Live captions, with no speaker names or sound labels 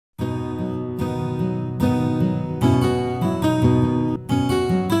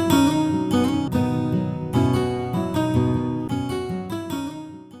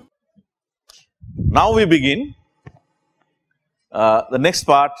now we begin the next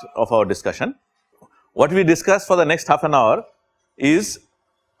part of our discussion. What we discuss for the next half an hour is,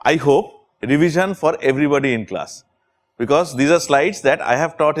 I hope, revision for everybody in class, because these are slides that I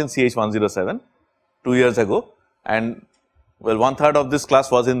have taught in CH107 2 years ago, and well, 1/3 of this class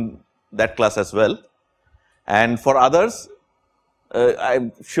was in that class as well, and for others I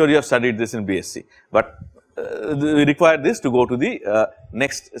am sure you have studied this in BSc, but we require this to go to the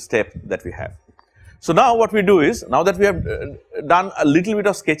next step that we have. So now what we do is, now that we have done a little bit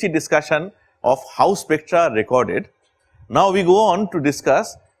of sketchy discussion of how spectra are recorded, now we go on to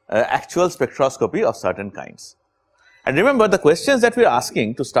discuss actual spectroscopy of certain kinds. And remember, the questions that we are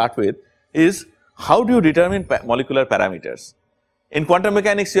asking to start with is, how do you determine molecular parameters? In quantum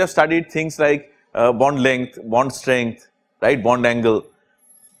mechanics, you have studied things like bond length, bond strength, right, bond angle.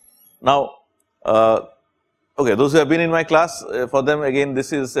 Now, okay, those who have been in my class, for them again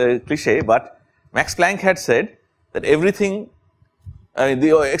this is a cliche, but Max Planck had said that everything,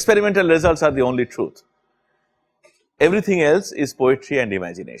 the experimental results are the only truth. Everything else is poetry and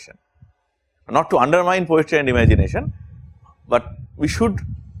imagination. Not to undermine poetry and imagination, but we should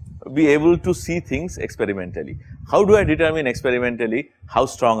be able to see things experimentally. How do I determine experimentally how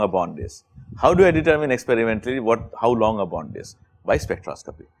strong a bond is? How do I determine experimentally how long a bond is? By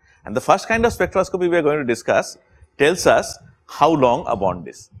spectroscopy. And the first kind of spectroscopy we are going to discuss tells us how long a bond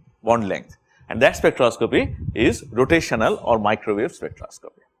is, bond length. And that spectroscopy is rotational or microwave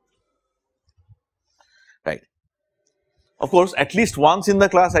spectroscopy. Right. Of course, at least once in the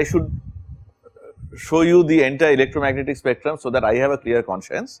class I should show you the entire electromagnetic spectrum so that I have a clear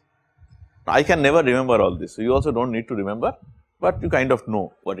conscience. I can never remember all this, so you also do not need to remember, but you kind of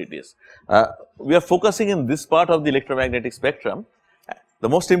know what it is. We are focusing in this part of the electromagnetic spectrum. The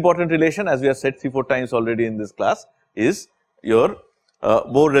most important relation, as we have said 3-4 times already in this class, is your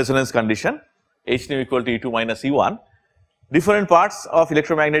Bohr resonance condition, h nu equal to E2 minus E1. Different parts of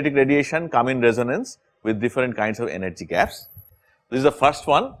electromagnetic radiation come in resonance with different kinds of energy gaps. This is the first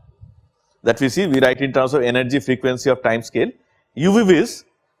one that we see. We write in terms of energy, frequency of time scale. UV-Vis,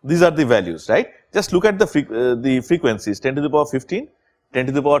 these are the values, right? Just look at the frequencies, 10 to the power 15, 10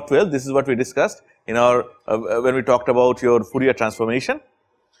 to the power 12. This is what we discussed in our when we talked about your Fourier transformation,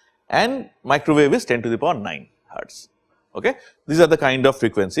 and microwave is 10 to the power 9 hertz. Okay, these are the kind of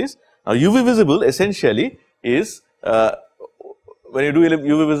frequencies. Now, UV visible essentially is when you do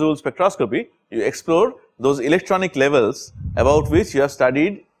UV visible spectroscopy, you explore those electronic levels about which you have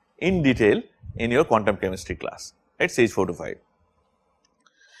studied in detail in your quantum chemistry class, right, CH425.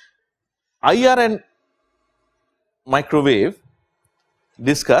 IR and microwave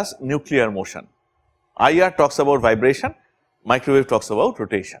discuss nuclear motion. IR talks about vibration, microwave talks about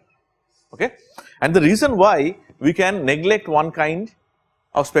rotation. Okay? And the reason why we can neglect one kind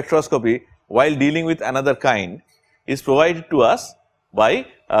of spectroscopy while dealing with another kind is provided to us by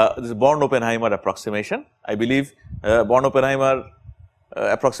this Born-Oppenheimer approximation. I believe Born-Oppenheimer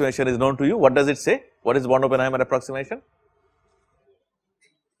approximation is known to you. What does it say? What is Born-Oppenheimer approximation?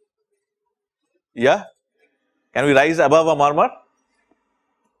 Yeah? Can we rise above a murmur?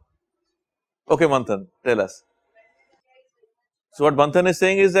 Okay, Manthan, tell us. So, what Manthan is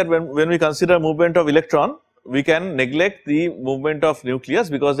saying is that when we consider movement of electron, we can neglect the movement of nucleus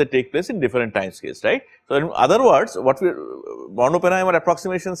because they take place in different time scales, right. So, in other words, what Born-Oppenheimer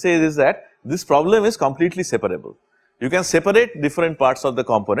approximation says is that this problem is completely separable. You can separate different parts of the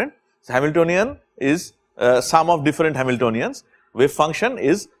component. So, Hamiltonian is sum of different Hamiltonians, wave function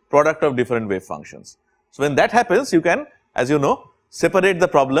is product of different wave functions. So, when that happens, you can, as you know, separate the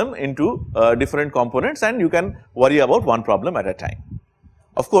problem into different components, and you can worry about one problem at a time.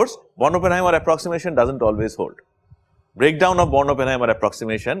 Of course, Born-Oppenheimer approximation does not always hold. Breakdown of Born-Oppenheimer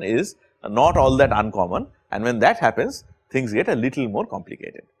approximation is not all that uncommon, and when that happens, things get a little more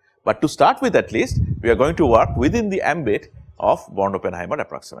complicated. But to start with, at least, we are going to work within the ambit of Born-Oppenheimer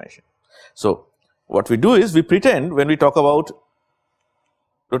approximation. So, what we do is we pretend, when we talk about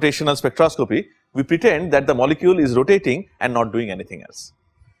rotational spectroscopy, we pretend that the molecule is rotating and not doing anything else.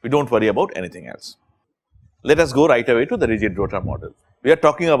 We do not worry about anything else. Let us go right away to the rigid rotor model. We are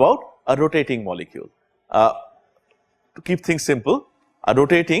talking about a rotating molecule. To keep things simple, a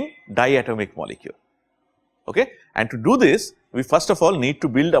rotating diatomic molecule. Okay? And to do this, we first of all need to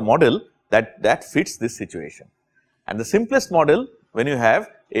build a model that fits this situation. And the simplest model when you have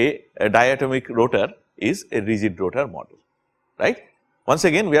a diatomic rotor is a rigid rotor model, right. Once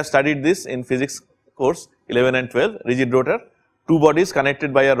again, we have studied this in physics course 11 and 12, rigid rotor, two bodies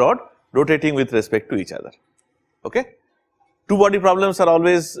connected by a rod rotating with respect to each other. Okay? Two body problems are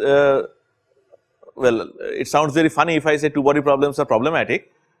always, well, it sounds very funny if I say two body problems are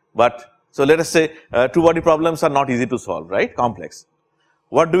problematic, but So, let us say two body problems are not easy to solve, right, complex.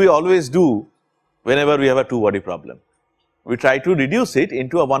 What do we always do whenever we have a two body problem? We try to reduce it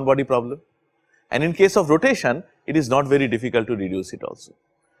into a one body problem, and in case of rotation it is not very difficult to reduce it also.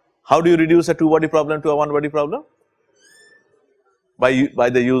 How do you reduce a two body problem to a one body problem? By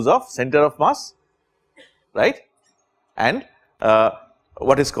the use of center of mass, right, and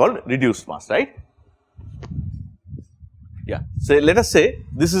what is called reduced mass, right. Yeah. So, let us say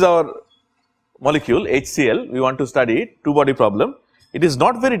this is our molecule HCl, we want to study it, two body problem. It is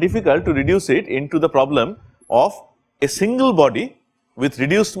not very difficult to reduce it into the problem of a single body with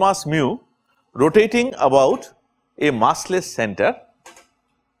reduced mass mu rotating about a massless center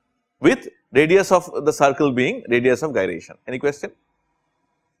with radius of the circle being radius of gyration. Any question?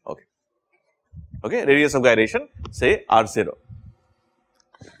 Okay. Okay, radius of gyration, say R0.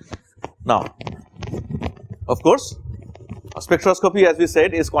 Now, of course, spectroscopy, as we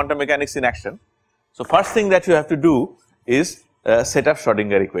said, is quantum mechanics in action. So, first thing that you have to do is set up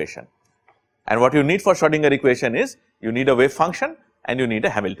Schrodinger equation, and what you need for Schrodinger equation is you need a wave function and you need a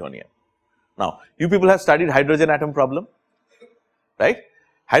Hamiltonian. Now, you people have studied hydrogen atom problem, right.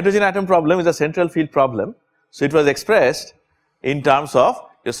 Hydrogen atom problem is a central field problem. So, it was expressed in terms of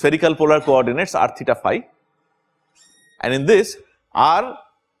your spherical polar coordinates r theta phi, and in this r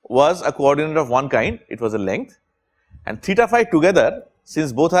was a coordinate of one kind, it was a length, and theta phi together,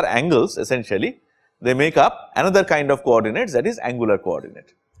 since both are angles essentially, they make up another kind of coordinates, that is angular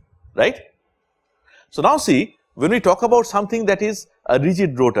coordinate, right. So, now see, when we talk about something that is a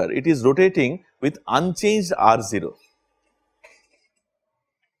rigid rotor, it is rotating with unchanged R0.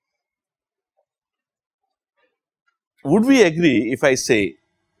 Would we agree if I say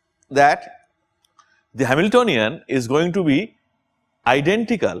that the Hamiltonian is going to be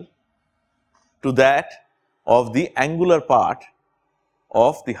identical to that of the angular part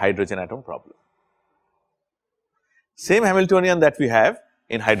of the hydrogen atom problem? Same Hamiltonian that we have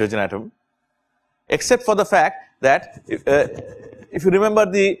in hydrogen atom, except for the fact that if you remember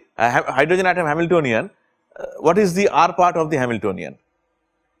the hydrogen atom Hamiltonian, what is the R part of the Hamiltonian?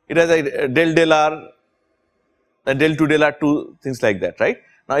 It has a del del R, and del 2 del R2, things like that, right.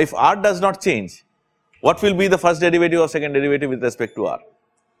 Now, if R does not change, what will be the first derivative or second derivative with respect to R,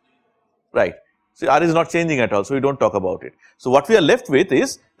 right. So, R is not changing at all, so we do not talk about it. So, what we are left with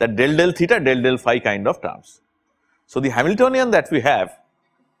is that del del theta, del del phi kind of terms. So, the Hamiltonian that we have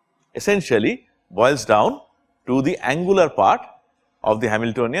essentially boils down to the angular part of the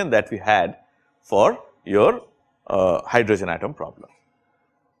Hamiltonian that we had for your hydrogen atom problem.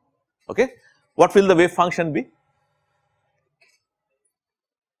 Okay. What will the wave function be?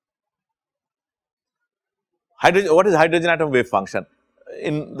 What is hydrogen atom wave function?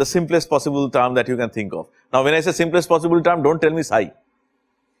 In the simplest possible term that you can think of. Now, when I say simplest possible term, do not tell me psi.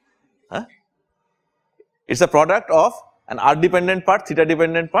 Huh? It is a product of an R dependent part, theta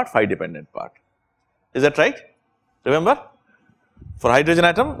dependent part, phi dependent part. Is that right? Remember, for hydrogen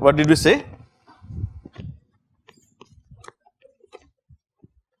atom, what did we say?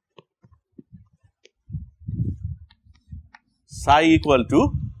 Psi equal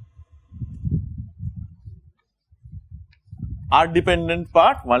to R dependent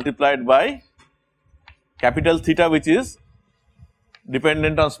part multiplied by capital theta, which is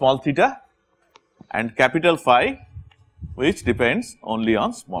dependent on small theta, and capital phi, which depends only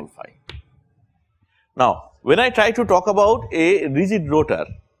on small phi. Now, when I try to talk about a rigid rotor,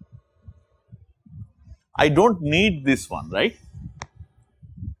 I do not need this one, right?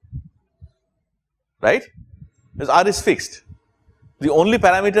 Right? Because R is fixed. The only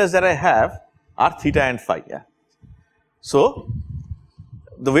parameters that I have are theta and phi. Yeah. So,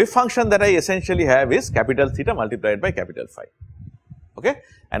 the wave function that I essentially have is capital theta multiplied by capital phi. Okay?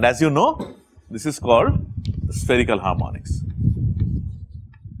 And as you know, this is called spherical harmonics.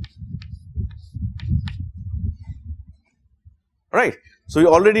 Right. So, we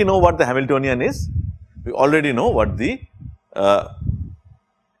already know what the Hamiltonian is, we already know what the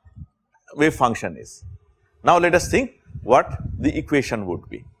wave function is. Now, let us think what the equation would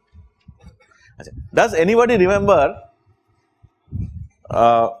be. Does anybody remember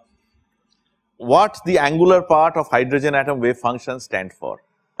what the angular part of hydrogen atom wave function stand for,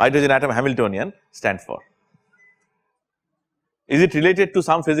 hydrogen atom Hamiltonian stand for? Is it related to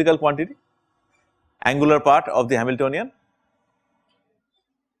some physical quantity, angular part of the Hamiltonian?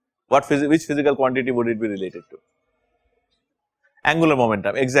 Which physical quantity would it be related to? Angular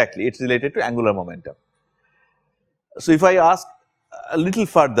momentum, exactly, it is related to angular momentum. So, if I ask a little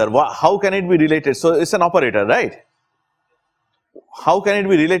further, how can it be related? So, it is an operator, right? How can it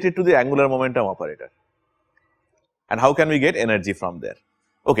be related to the angular momentum operator? And how can we get energy from there?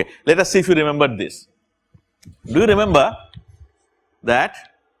 Okay, let us see if you remember this. Do you remember that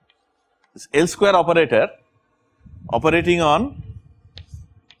this L square operator operating on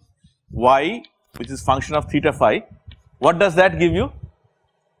y, which is function of theta phi, what does that give you?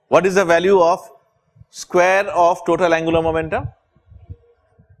 What is the value of square of total angular momentum?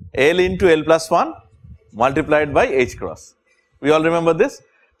 L into L plus 1 multiplied by h cross. We all remember this?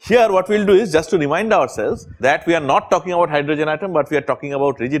 Here what we will do is just to remind ourselves that we are not talking about hydrogen atom, but we are talking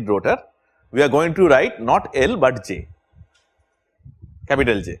about rigid rotor. We are going to write not L but J,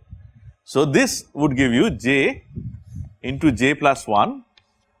 capital J. So this would give you J into J plus 1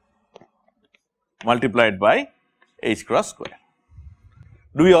 multiplied by h cross square.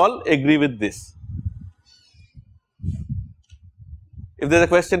 Do we all agree with this? If there is a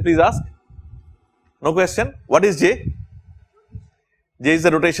question, please ask. No question? What is J? J is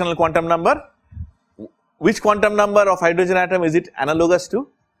the rotational quantum number. Which quantum number of hydrogen atom is it analogous to?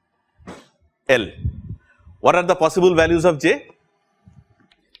 L. What are the possible values of J?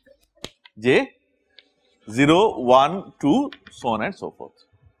 J 0, 1, 2, so on and so forth.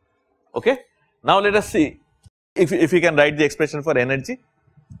 Okay. Now let us see if we can write the expression for energy.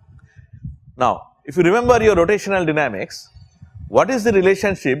 Now if you remember your rotational dynamics, what is the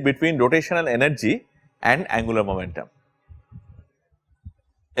relationship between rotational energy and angular momentum?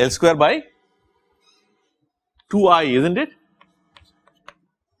 L square by 2I, isn't it?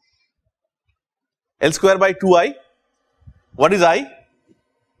 L square by 2I. What is I?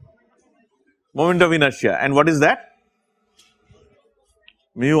 Moment of inertia. And what is that?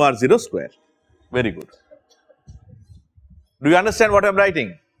 Mu r0 square. Very good. Do you understand what I am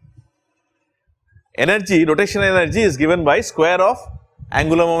writing? Energy, rotational energy is given by square of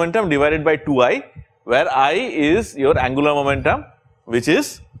angular momentum divided by 2I, where I is your angular momentum, which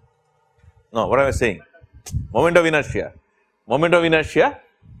is, no, what am I saying? Moment of inertia. Moment of inertia,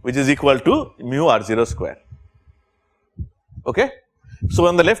 which is equal to mu r0 square. Okay. So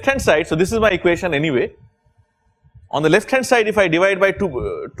on the left hand side, so this is my equation anyway. On the left hand side, if I divide by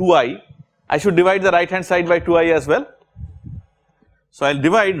 2I, I should divide the right hand side by 2I as well. So I will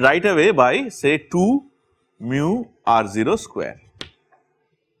divide right away by say 2 mu r0 square.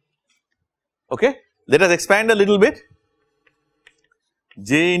 Okay. Let us expand a little bit.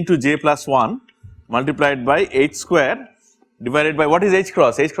 J into J plus 1 multiplied by h square divided by, what is h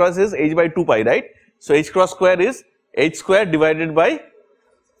cross? H cross is h by 2 pi, right? So h cross square is h square divided by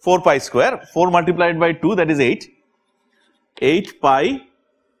 4 pi square. 4 multiplied by 2, that is 8. 8 pi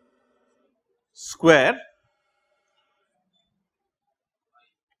square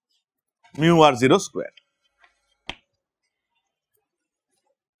mu r0 square.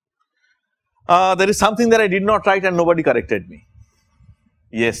 There is something that I did not write and nobody corrected me.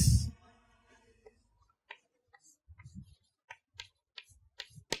 Yes.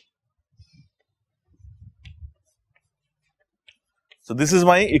 So this is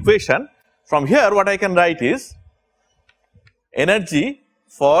my equation. From here what I can write is energy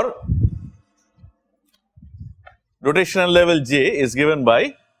for rotational level J is given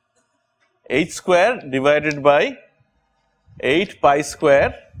by h square divided by 8 pi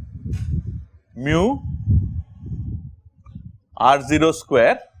square mu r0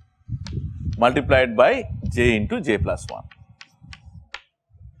 square multiplied by J into J plus 1,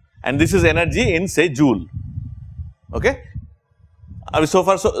 and this is energy in say joule. Okay. So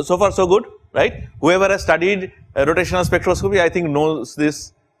far so good, right? Whoever has studied rotational spectroscopy, I think knows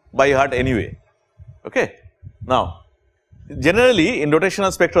this by heart anyway. Okay. Now generally in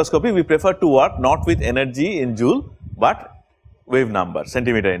rotational spectroscopy we prefer to work not with energy in joule but wave number,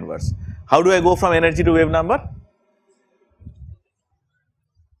 centimeter inverse. How do I go from energy to wave number?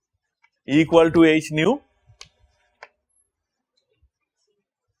 E equal to h nu,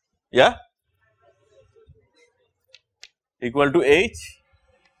 yeah, equal to h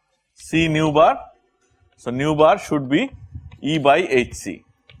c nu bar. So nu bar should be E by hc.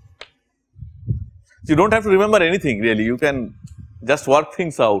 So you don't have to remember anything really, you can just work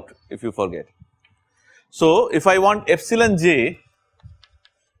things out if you forget. So if I want epsilon j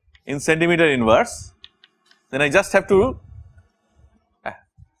in centimeter inverse, then I just have to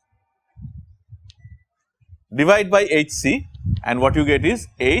divide by hc, and what you get is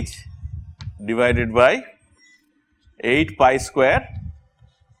h divided by 8 pi square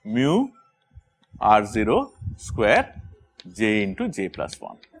mu r0 square j into j plus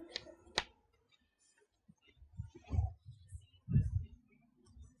 1.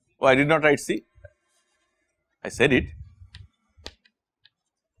 Oh, I did not write C, I said it.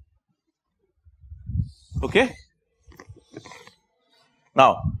 Okay.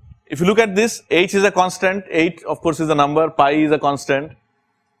 Now if you look at this, h is a constant, 8 of course is a number, pi is a constant,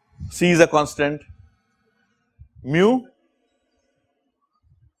 C is a constant, mu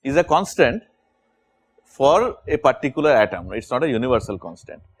is a constant for a particular atom, it is not a universal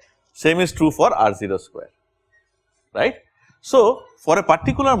constant. Same is true for R0 square, right. So, for a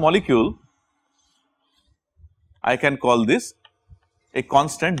particular molecule, I can call this a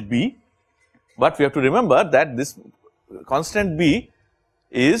constant B, but we have to remember that this constant B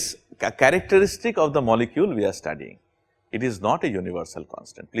is a characteristic of the molecule we are studying. It is not a universal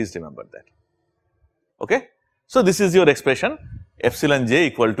constant, please remember that. Okay. So, this is your expression epsilon j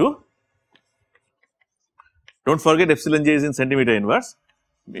equal to, do not forget epsilon j is in centimeter inverse,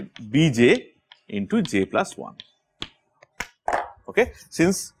 Bj into j plus 1. Okay.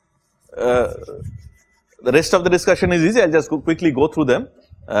 Since the rest of the discussion is easy, I will just quickly go through them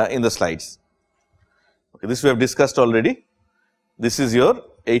in the slides. Okay, this we have discussed already. This is your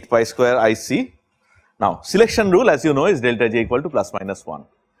 8 pi square IC. Now, selection rule, as you know, is delta j equal to plus minus 1.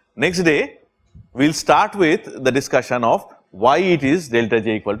 Next day, we will start with the discussion of why it is delta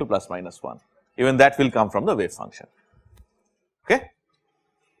j equal to plus minus 1. Even that will come from the wave function. Okay.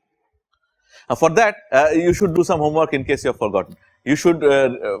 For that, you should do some homework in case you have forgotten. You should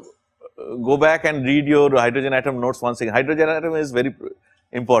go back and read your hydrogen atom notes once again. Hydrogen atom is very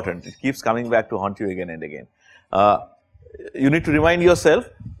important. It keeps coming back to haunt you again and again. You need to remind yourself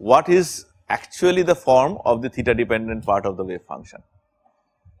what is actually the form of the theta dependent part of the wave function.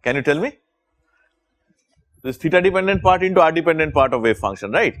 Can you tell me? This theta dependent part into r dependent part of wave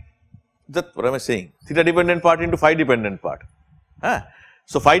function, right? That's what am I saying? Theta dependent part into phi dependent part.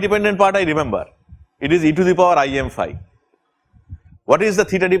 So, phi dependent part I remember, it is e to the power im phi. What is the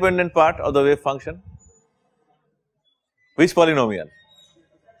theta dependent part of the wave function? Which polynomial?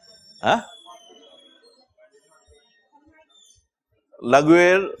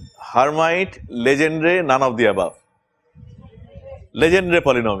 Laguerre, Hermite, Legendre, none of the above. Legendre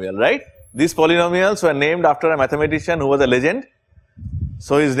polynomial, right? These polynomials were named after a mathematician who was a legend.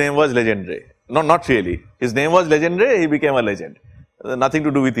 So, his name was Legendre. No, not really. His name was Legendre, he became a legend. Nothing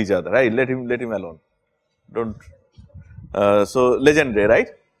to do with each other, right? Let him alone. Don't. So, Legendre, right?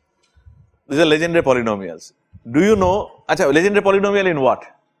 These are Legendre polynomials. Do you know, Legendre polynomial in what?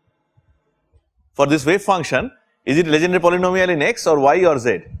 For this wave function, is it Legendre polynomial in x or y or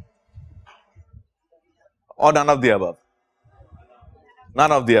z? Or none of the above?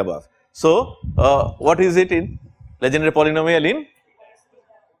 None of the above. So, what is it in Legendre polynomial in?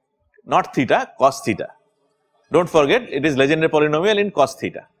 Not theta, cos theta. Do not forget, it is Legendre polynomial in cos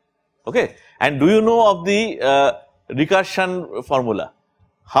theta. Okay. And do you know of the recursion formula?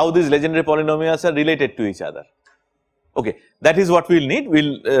 How these Legendre polynomials are related to each other? Okay. That is what we will need.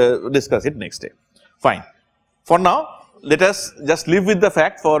 We will discuss it next day. Fine. For now, let us just live with the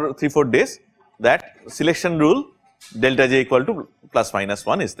fact for 3-4 days that selection rule delta j equal to plus minus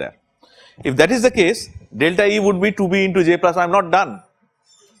 1 is there. If that is the case, delta E would be 2b into j plus, I am not done.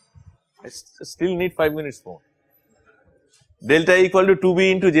 I still need 5 minutes more. Delta E equal to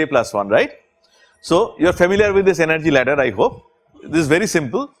 2b into j plus 1, right? So, you are familiar with this energy ladder, I hope. This is very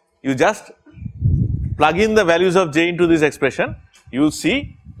simple. You just plug in the values of j into this expression, you will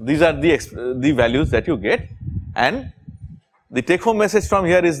see these are the values that you get, and the take home message from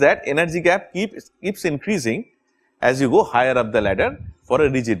here is that energy gap keeps increasing as you go higher up the ladder for a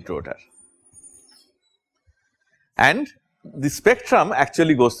rigid rotor. And the spectrum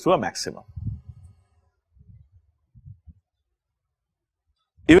actually goes through a maximum.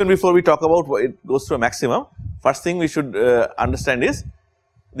 Even before we talk about what it goes through a maximum, first thing we should understand is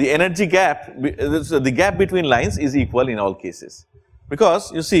the energy gap, the gap between lines is equal in all cases.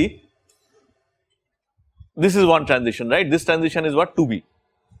 Because you see, this is one transition, right? This transition is what? 2b.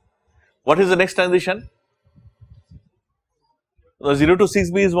 What is the next transition? 0 to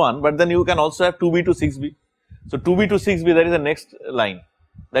 6b is 1, but then you can also have 2b to 6b. So, 2b to 6b, that is the next line,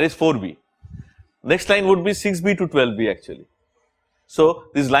 that is 4b. Next line would be 6b to 12b actually. So,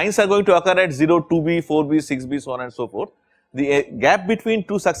 these lines are going to occur at 0, 2b, 4b, 6b, so on and so forth. The gap between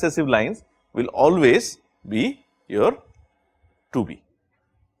two successive lines will always be your 2b.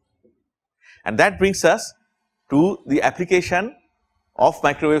 And that brings us to the application of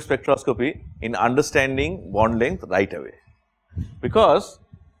microwave spectroscopy in understanding bond length right away. Because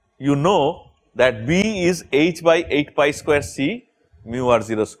you know that B is h by 8 pi square c mu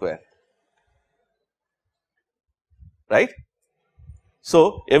r0 square, right.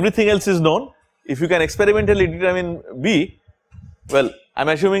 So, everything else is known. If you can experimentally determine B, well, I am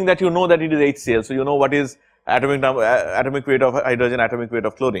assuming that you know that it is HCl. So, you know what is atomic weight of hydrogen, atomic weight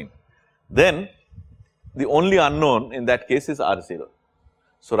of chlorine. Then the only unknown in that case is R0.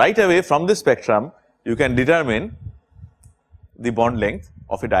 So, right away from this spectrum you can determine the bond length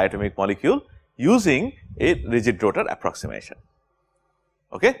of a diatomic molecule using a rigid rotor approximation.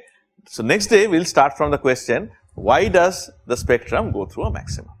 Okay. So, next day we will start from the question, why does the spectrum go through a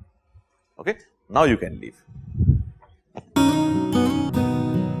maximum? Okay. Now you can leave.